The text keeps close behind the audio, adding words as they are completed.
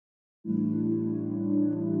Well,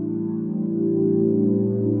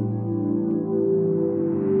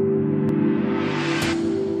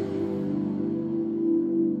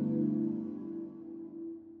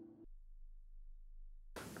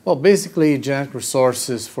 basically, genetic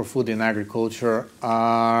resources for food and agriculture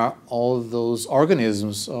are all those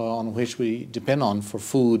organisms on which we depend on for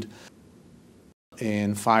food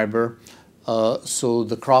and fiber. So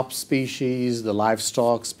the crop species, the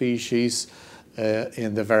livestock species,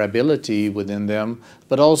 and the variability within them,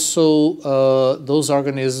 but also those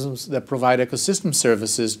organisms that provide ecosystem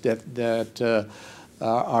services that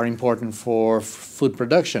are important for food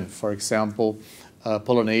production. For example,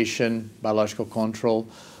 pollination, biological control,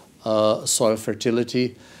 soil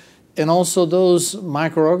fertility, and also those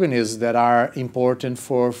microorganisms that are important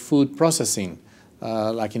for food processing,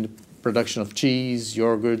 like in the production of cheese,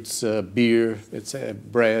 yogurts, beer,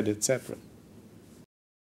 bread, etc.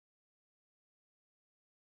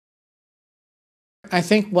 I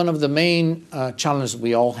think one of the main challenges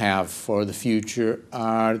we all have for the future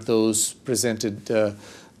are those presented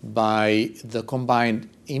by the combined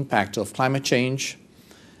impact of climate change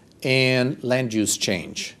and land use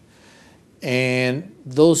change. And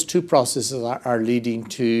those two processes are leading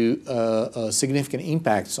to significant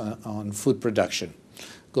impacts on food production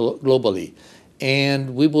globally.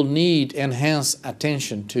 And we will need enhanced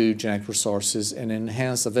attention to genetic resources and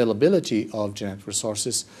enhanced availability of genetic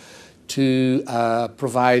resources to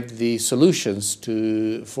provide the solutions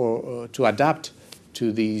to adapt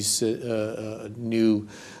to these new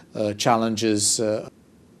challenges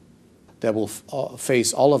that will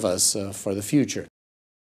face all of us for the future.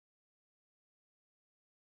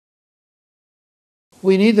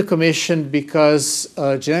 We need the Commission because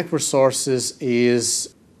genetic resources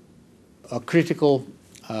is a critical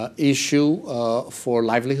issue for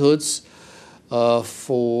livelihoods,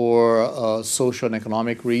 for social and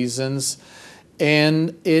economic reasons,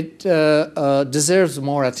 and it deserves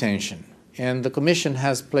more attention. And the Commission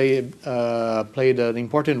has played an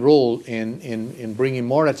important role in bringing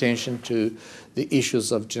more attention to the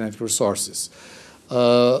issues of genetic resources,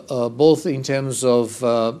 both in terms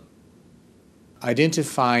of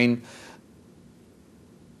identifying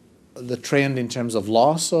the trend in terms of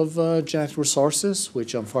loss of genetic resources,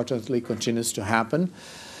 which unfortunately continues to happen.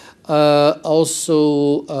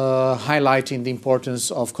 Also highlighting the importance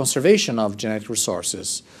of conservation of genetic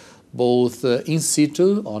resources, both in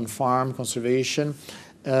situ, on-farm conservation,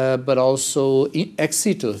 but also ex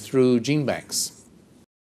situ through gene banks.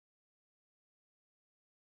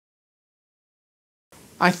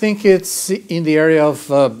 I think it's in the area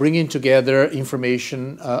of bringing together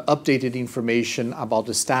information, updated information about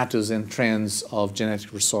the status and trends of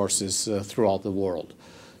genetic resources throughout the world.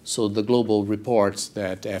 So the global reports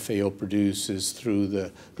that FAO produces through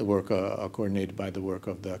the work coordinated by the work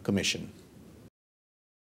of the Commission.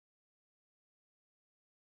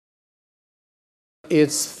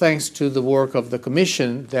 It's thanks to the work of the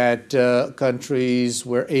Commission that countries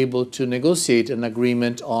were able to negotiate an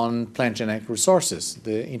agreement on plant genetic resources,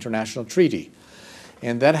 the international treaty.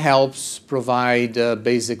 And that helps provide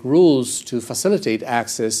basic rules to facilitate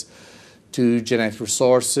access to genetic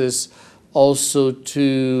resources, also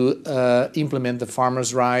to implement the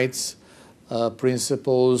farmers' rights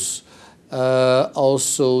principles,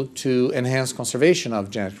 also to enhance conservation of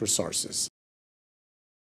genetic resources.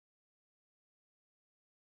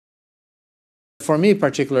 For me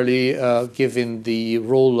particularly, given the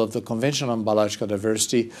role of the Convention on Biological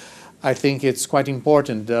Diversity, I think it's quite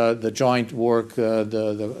important the joint work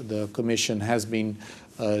the Commission has been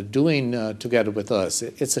doing together with us.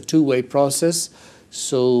 It's a two-way process,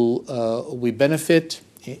 so we benefit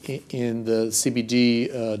in the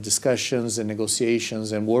CBD discussions and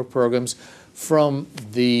negotiations and work programs from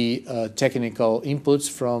the technical inputs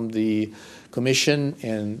from the Commission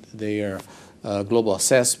and their global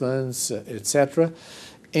assessments, etc.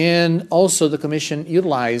 And also the Commission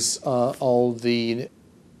utilize all the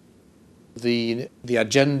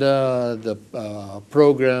agenda, the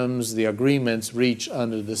programs, the agreements reached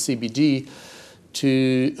under the CBD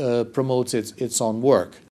to promote its own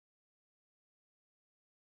work.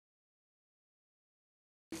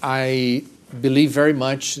 I believe very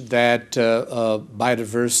much that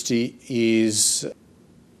biodiversity is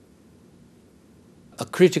a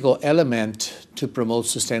critical element to promote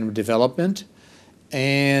sustainable development,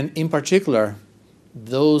 and in particular,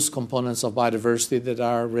 those components of biodiversity that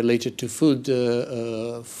are related to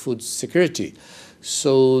food security.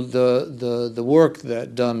 So the work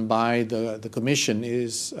that done by the Commission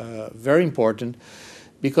is very important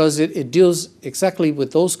because it deals exactly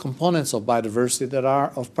with those components of biodiversity that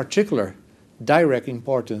are of particular direct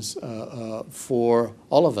importance for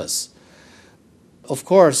all of us. Of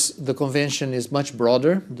course, the convention is much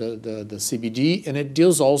broader, the CBD, and it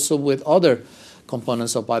deals also with other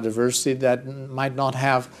components of biodiversity that might not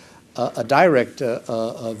have a direct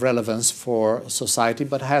relevance for society,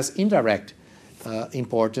 but has indirect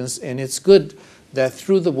importance. And it's good that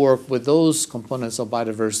through the work with those components of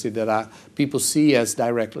biodiversity that people see as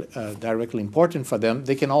directly important for them,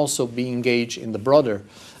 they can also be engaged in the broader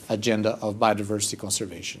agenda of biodiversity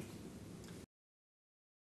conservation.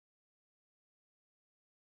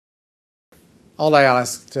 All I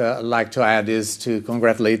like to add is to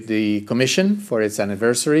congratulate the Commission for its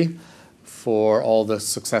anniversary, for all the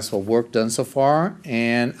successful work done so far,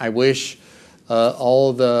 and I wish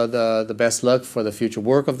all the best luck for the future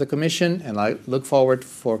work of the Commission, and I look forward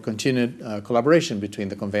for continued collaboration between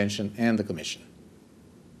the Convention and the Commission.